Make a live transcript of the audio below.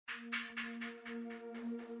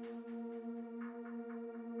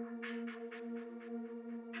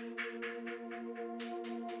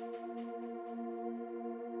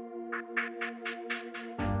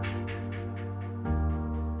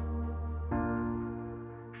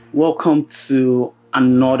Welcome to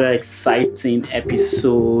another exciting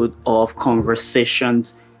episode of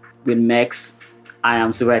Conversations with Mex. I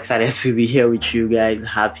am super excited to be here with you guys.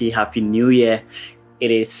 Happy New Year.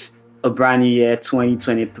 It is a brand new year,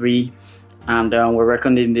 2023, and we're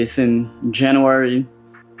recording this in January.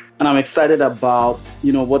 And I'm excited about,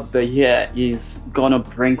 what the year is gonna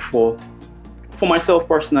bring for myself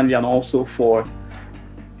personally and also for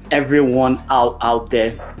everyone out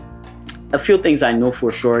there. A few things I know for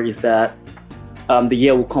sure is that the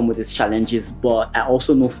year will come with its challenges, but I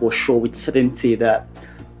also know for sure with certainty that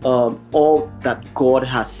all that God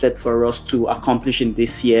has set for us to accomplish in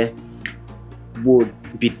this year would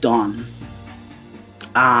be done.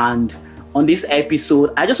 And on this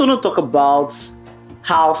episode, I just want to talk about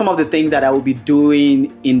how some of the things that I will be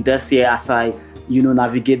doing in this year as I,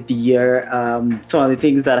 navigate the year, some of the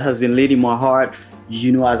things that has been laid in my heart,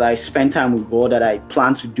 as I spend time with God that I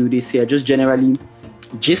plan to do this year, just generally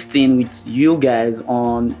gisting with you guys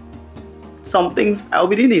on some things I'll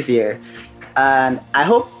be doing this year. And I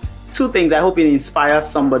hope two things. I hope it inspires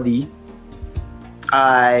somebody.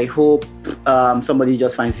 I hope somebody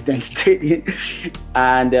just finds it entertaining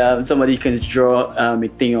and somebody can draw a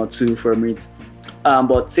thing or two from it.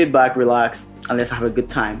 But sit back, relax, and let's have a good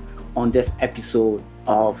time on this episode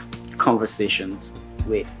of Conversations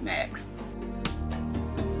with Max.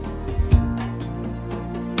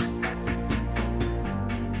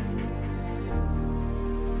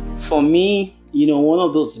 For me, one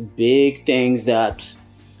of those big things that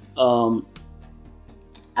I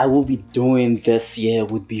will be doing this year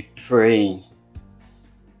would be praying.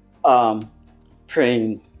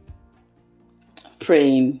 Praying,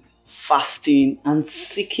 fasting, and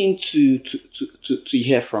seeking to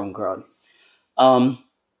hear from God. As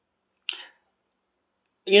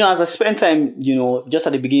I spend time, just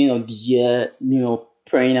at the beginning of the year,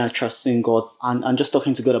 praying and trusting God and just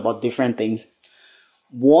talking to God about different things.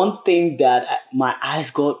 One thing that my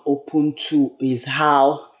eyes got open to is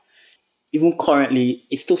how, even currently,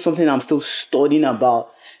 it's still something I'm still studying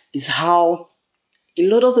about, is how a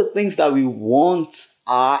lot of the things that we want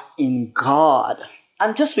are in God.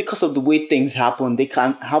 And just because of the way things happen, they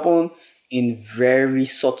can happen in very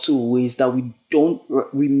subtle ways that we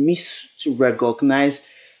miss to recognize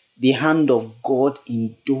the hand of God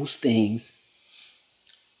in those things.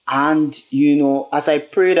 And, as I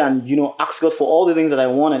prayed and, asked God for all the things that I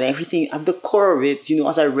wanted, everything at the core of it,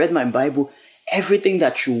 as I read my Bible, everything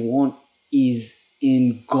that you want is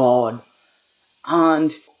in God.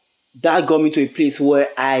 And that got me to a place where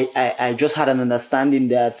I just had an understanding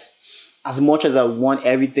that as much as I want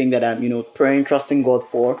everything that I'm, praying, trusting God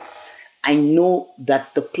for, I know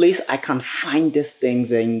that the place I can find these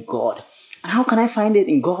things are in God. And how can I find it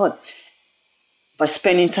in God? By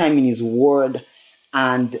spending time in His Word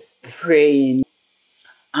and praying.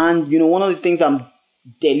 And one of the things I'm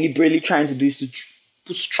deliberately trying to do is to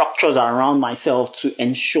put structures around myself to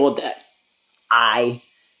ensure that I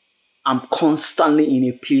am constantly in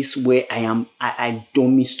a place where I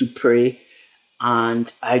don't miss to pray and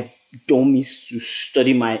I don't miss to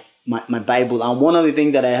study my Bible. And one of the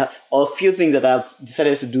things that I have, or a few things that I've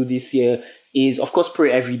decided to do this year is, of course,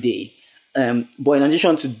 pray every day. But in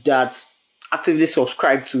addition to that, actively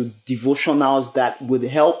subscribe to devotionals that would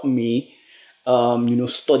help me,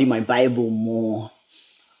 study my Bible more.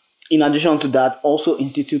 In addition to that, also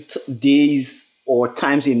institute days or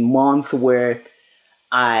times in months where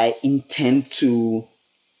I intend to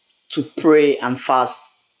pray and fast.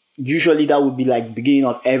 Usually that would be like beginning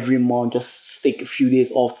of every month, just take a few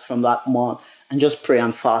days off from that month and just pray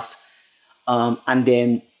and fast. And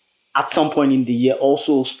then at some point in the year,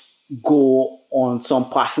 also go on some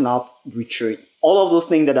personal retreat. All of those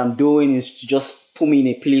things that I'm doing is to just put me in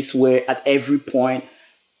a place where at every point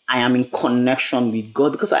I am in connection with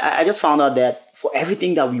God, because I just found out that for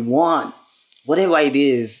everything that we want, whatever it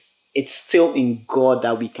is, it's still in God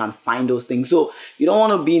that we can find those things. So you don't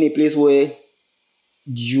want to be in a place where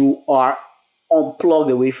you are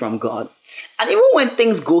unplugged away from God. And even when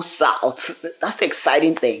things go south, that's the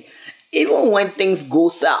exciting thing. Even when things go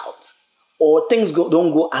south or things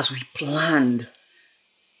don't go as we planned,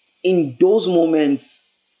 in those moments,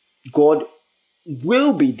 God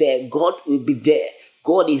will be there. God will be there.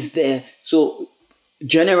 God is there. So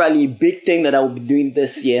generally, a big thing that I will be doing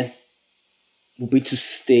this year will be to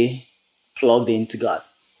stay plugged into God.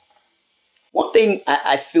 One thing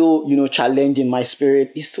I feel, challenged in my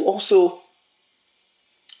spirit is to also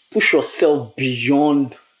push yourself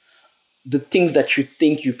beyond the things that you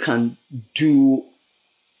think you can do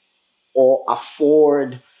or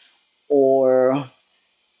afford, or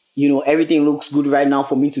everything looks good right now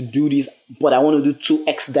for me to do this, but I want to do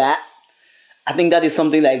 2x that. I think that is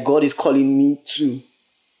something that God is calling me to.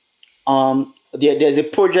 There's a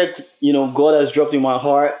project, God has dropped in my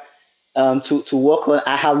heart to work on.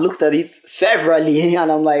 I have looked at it severally,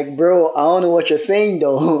 and I'm like, bro, I don't know what you're saying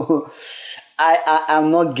though.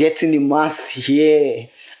 I'm not getting the mass here.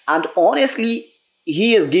 And honestly,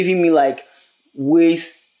 he is giving me like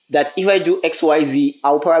ways that if I do XYZ,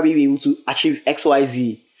 I'll probably be able to achieve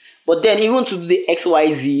XYZ. But then even to do the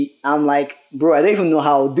XYZ, I'm like, bro, I don't even know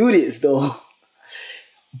how I'll do this though.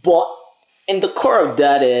 But in the core of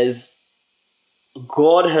that is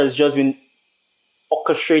God has just been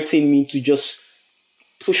orchestrating me to just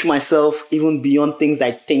push myself even beyond things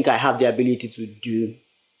I think I have the ability to do.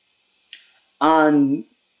 And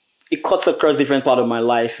it cuts across different part of my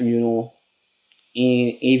life, even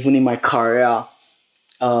in my career.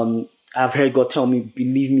 I've heard God tell me,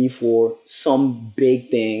 believe me for some big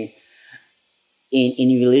thing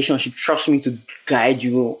in a relationship. Trust me to guide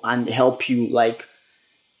you and help you, like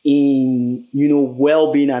in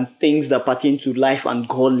well-being and things that pertain to life and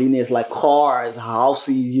godliness, like cars,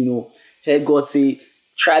 houses. Heard God say,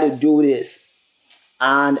 try to do this,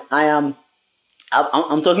 and I'm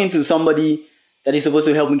talking to somebody that is supposed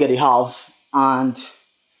to help me get a house. And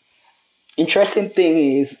interesting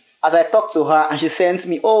thing is, as I talk to her and she sends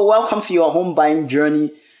me, oh, welcome to your home buying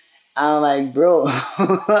journey. I'm like, bro,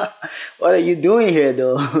 what are you doing here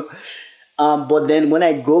though? But then when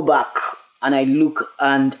I go back and I look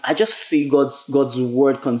and I just see God's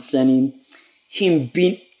word concerning him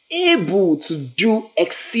being able to do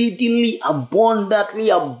exceedingly abundantly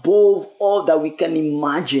above all that we can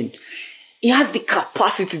imagine. He has the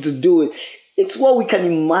capacity to do it. It's what we can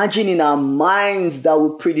imagine in our minds that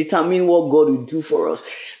will predetermine what God will do for us.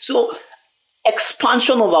 So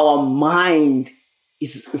expansion of our mind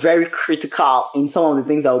is very critical in some of the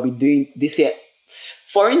things that we'll be doing this year.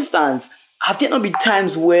 For instance, have there not been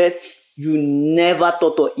times where you never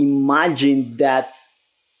thought or imagined that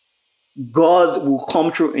God will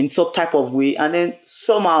come through in some type of way, and then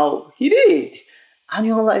somehow he did? And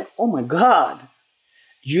you're like, oh my God.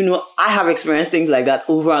 I have experienced things like that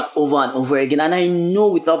over and over and over again. And I know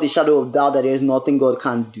without a shadow of doubt that there's nothing God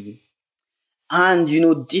can't do. And,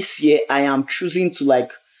 this year I am choosing to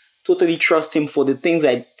totally trust him for the things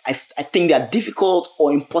that I think they are difficult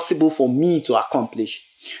or impossible for me to accomplish.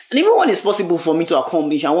 And even when it's possible for me to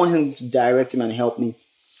accomplish, I want him to direct him and help me.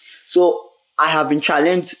 So I have been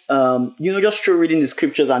challenged, just through reading the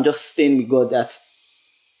scriptures and just staying with God, that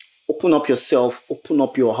open up yourself, open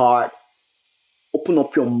up your heart, open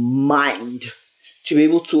up your mind to be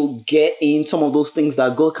able to get in some of those things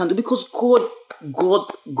that God can do, because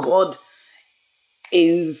God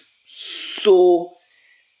is so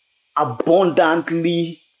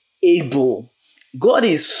abundantly able. God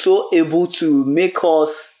is so able to make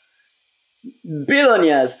us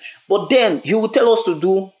billionaires, but then he will tell us to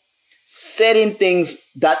do certain things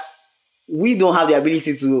that we don't have the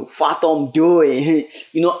ability to fathom doing.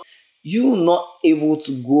 You're not able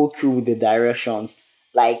to go through the directions.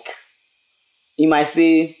 Like, he might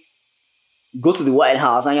say, go to the White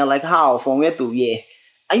House, and you're like, how? From where to where?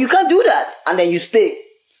 And you can't do that. And then you stay.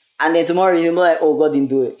 And then tomorrow you're like, oh, God didn't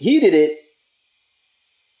do it. He did it.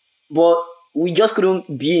 But we just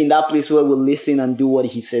couldn't be in that place where we'll listen and do what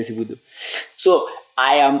he says he would do. So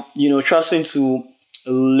I am, trusting to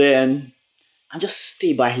learn and just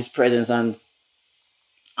stay by his presence and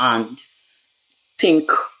think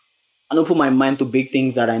and open my mind to big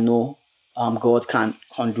things that I know God can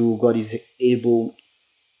do. God is able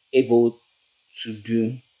to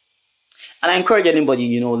do. And I encourage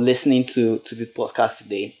anybody, listening to this podcast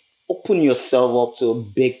today, open yourself up to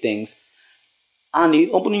big things. And in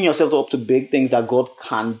opening yourself up to big things that God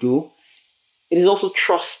can do, it is also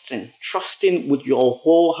trusting with your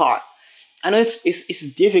whole heart. I know it's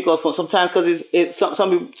difficult for sometimes, because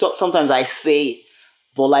sometimes I say it,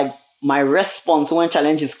 but my response when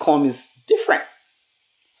challenges come is different.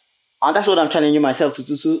 And that's what I'm challenging myself to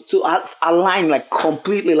do, to align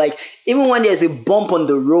completely. Even when there's a bump on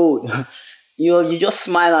the road, you just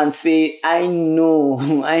smile and say, I know.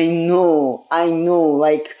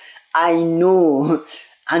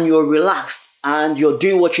 And you're relaxed and you're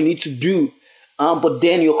doing what you need to do. But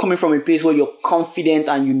then you're coming from a place where you're confident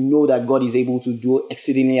and you know that God is able to do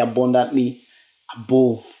exceedingly abundantly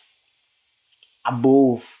above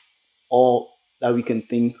all that we can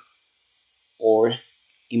think or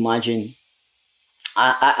imagine.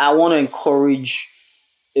 I want to encourage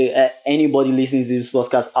anybody listening to this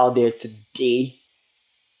podcast out there today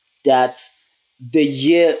that the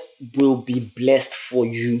year will be blessed for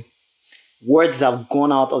you. Words have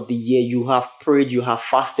gone out of the year. You have prayed, you have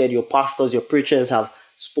fasted, your pastors, your preachers have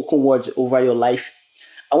spoken words over your life.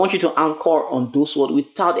 I want you to anchor on those words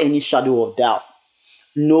without any shadow of doubt,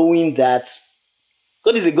 knowing that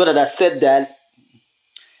God is a God that has said that,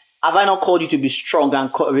 have I not called you to be strong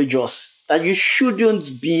and courageous? That you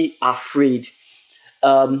shouldn't be afraid.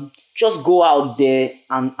 Just go out there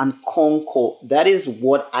and conquer. That is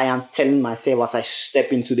what I am telling myself as I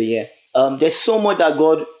step into the year. There's so much that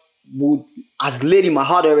God has laid in my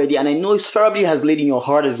heart already, and I know it's probably has laid in your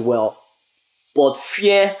heart as well. But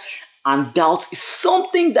fear and doubt is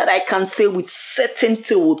something that I can say with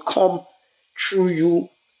certainty would come through you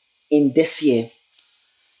in this year.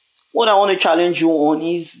 What I want to challenge you on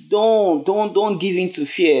is don't give in to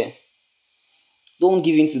fear. Don't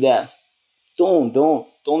give in to that.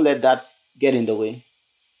 Don't let that get in the way.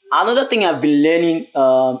 Another thing I've been learning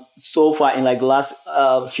so far in like the last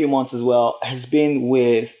few months as well has been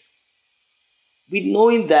with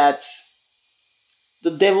knowing that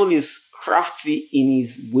the devil is crafty in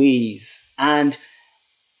his ways, and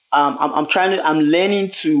I'm learning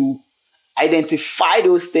to identify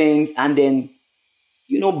those things and then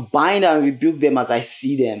bind and rebuke them as I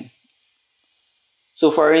see them.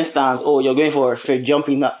 So for instance, you're going for a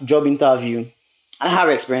job interview. I have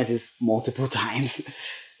experiences multiple times.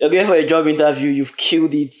 You're going for a job interview, you've kill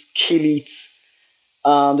it.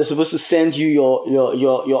 They're supposed to send you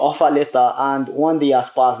your offer letter, and one day has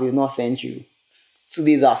passed, they've not sent you. 2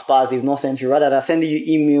 days has passed, they've not sent you. Rather, they're sending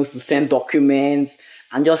you emails to send documents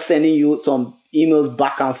and just sending you some emails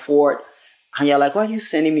back and forth. And you're like, why are you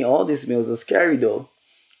sending me all these mails? It's scary though.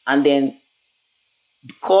 And then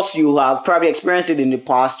because you have probably experienced it in the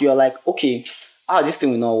past, you're like, okay, this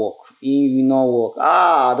thing will not work. It will not work.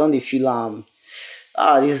 I don't feel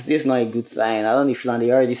this is not a good sign. I don't feel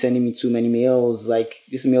they're already sending me too many mails. Like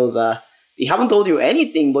these mails they haven't told you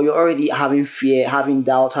anything, but you're already having fear, having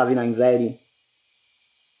doubt, having anxiety.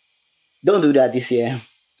 Don't do that this year,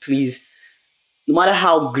 please. No matter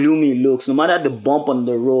how gloomy it looks, no matter the bump on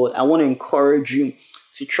the road, I want to encourage you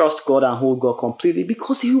to trust God and hold God completely,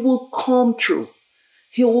 because He will come true.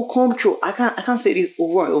 He will come true. I can't say this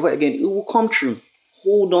over and over again. It will come true.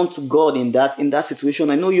 Hold on to God in that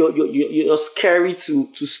situation. I know you're scary to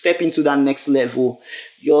step into that next level.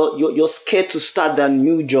 You're scared to start that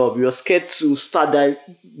new job. You're scared to start that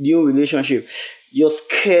new relationship. You're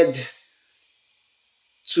scared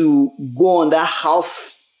to go on that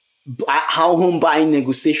home buying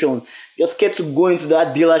negotiation. You're scared to go into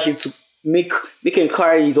that dealership to make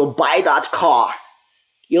inquiries or buy that car.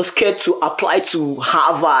 You're scared to apply to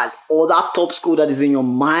Harvard or that top school that is in your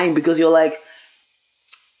mind, because you're like,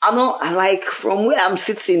 from where I'm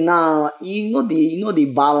sitting now,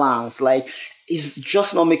 the balance, like it's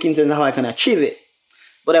just not making sense how I can achieve it.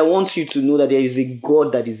 But I want you to know that there is a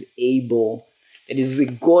God that is able. There is a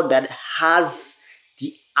God that has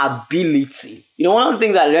the ability. One of the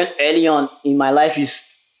things I learned early on in my life is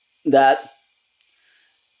that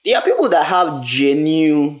there are people that have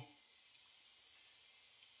genuine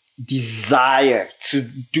desire to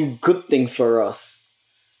do good things for us.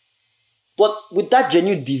 But with that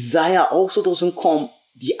genuine desire also doesn't come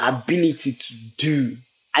the ability to do.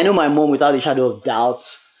 I know my mom, without a shadow of doubt,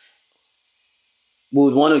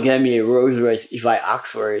 would want to get me a Rolls Royce if I ask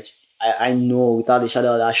for it. I know without a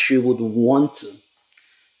shadow of doubt she would want to.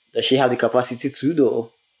 Does she have the capacity to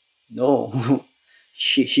though? No.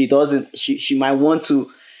 she doesn't. She might want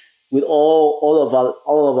to with all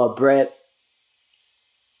of her breath,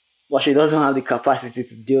 but she doesn't have the capacity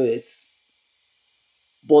to do it.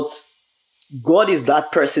 But God is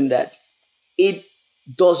that person that it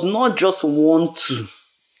does not just want to,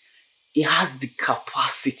 He has the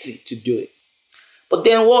capacity to do it. But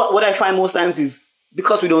then what I find most times is,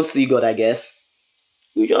 because we don't see God, I guess,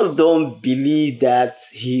 we just don't believe that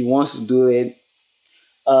He wants to do it.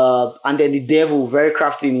 And then the devil, very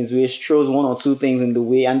crafty in his ways, throws one or two things in the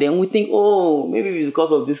way, and then we think, maybe it's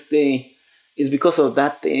because of this thing, it's because of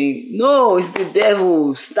that thing. No, it's the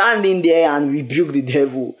devil. Stand in there and rebuke the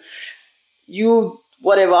devil. You,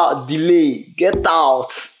 whatever, delay, get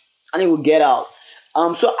out, and it will get out.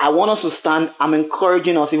 So I want us to stand. I'm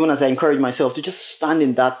encouraging us, even as I encourage myself, to just stand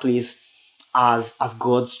in that place as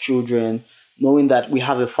God's children, knowing that we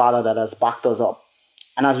have a Father that has backed us up.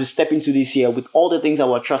 And as we step into this year with all the things that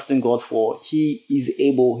we're trusting God for, He is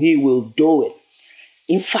able. He will do it.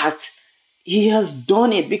 In fact, He has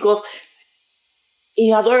done it, because He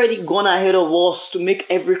has already gone ahead of us to make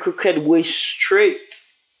every crooked way straight.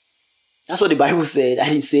 That's what the Bible said.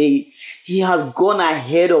 And He has gone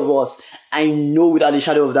ahead of us. I know without a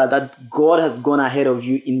shadow of doubt that God has gone ahead of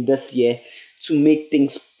you in this year to make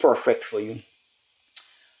things perfect for you.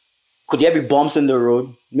 Could there be bumps in the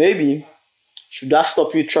road? Maybe. Should that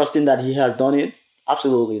stop you trusting that He has done it?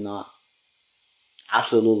 Absolutely not.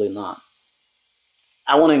 Absolutely not.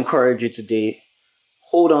 I want to encourage you today.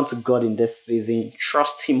 Hold on to God in this season.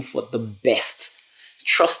 Trust Him for the best.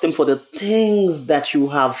 Trust Him for the things that you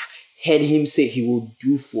have heard Him say He will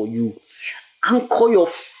do for you. Anchor your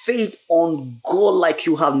faith on God like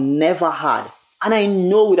you have never had. And I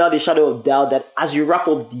know without a shadow of doubt that as you wrap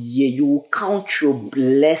up the year, you will count your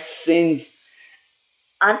blessings,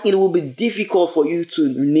 and it will be difficult for you to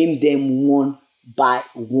name them one by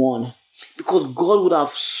one, because God would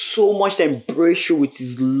have so much to embrace you with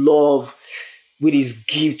His love, with His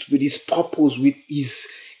gift, with His purpose, with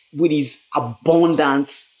His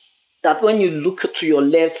abundance, that when you look to your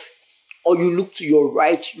left or you look to your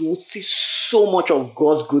right, you will see so much of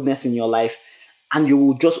God's goodness in your life, and you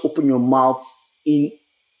will just open your mouth in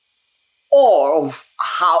awe of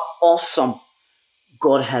how awesome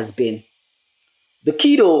God has been. The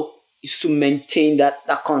key though is to maintain that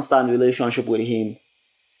constant relationship with Him.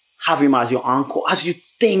 Have Him as your anchor. As you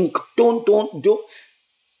think, don't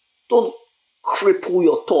cripple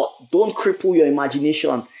your thought. Don't cripple your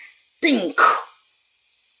imagination. Think,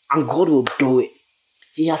 and God will do it.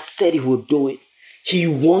 He has said He will do it. He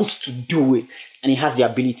wants to do it, and He has the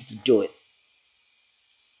ability to do it.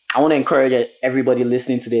 I want to encourage everybody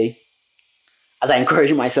listening today, as I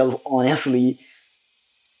encourage myself honestly,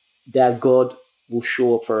 that God will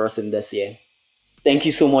show up for us in this year. Thank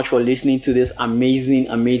you so much for listening to this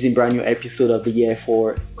amazing brand new episode of the year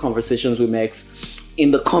for Conversations with Mex.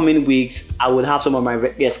 In the coming weeks, I will have some of my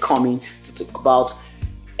guests coming to talk about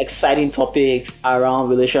exciting topics around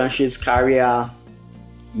relationships, career,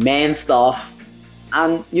 men stuff,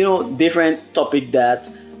 and different topic that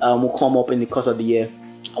will come up in the course of the year.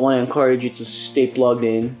 I want to encourage you to stay plugged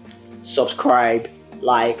in, subscribe,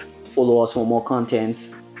 like, follow us for more content,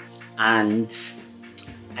 and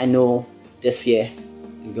I know this year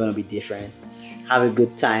is going to be different. Have a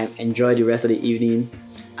good time, enjoy the rest of the evening,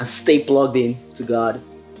 and stay plugged in to God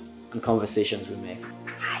and Conversations with Me.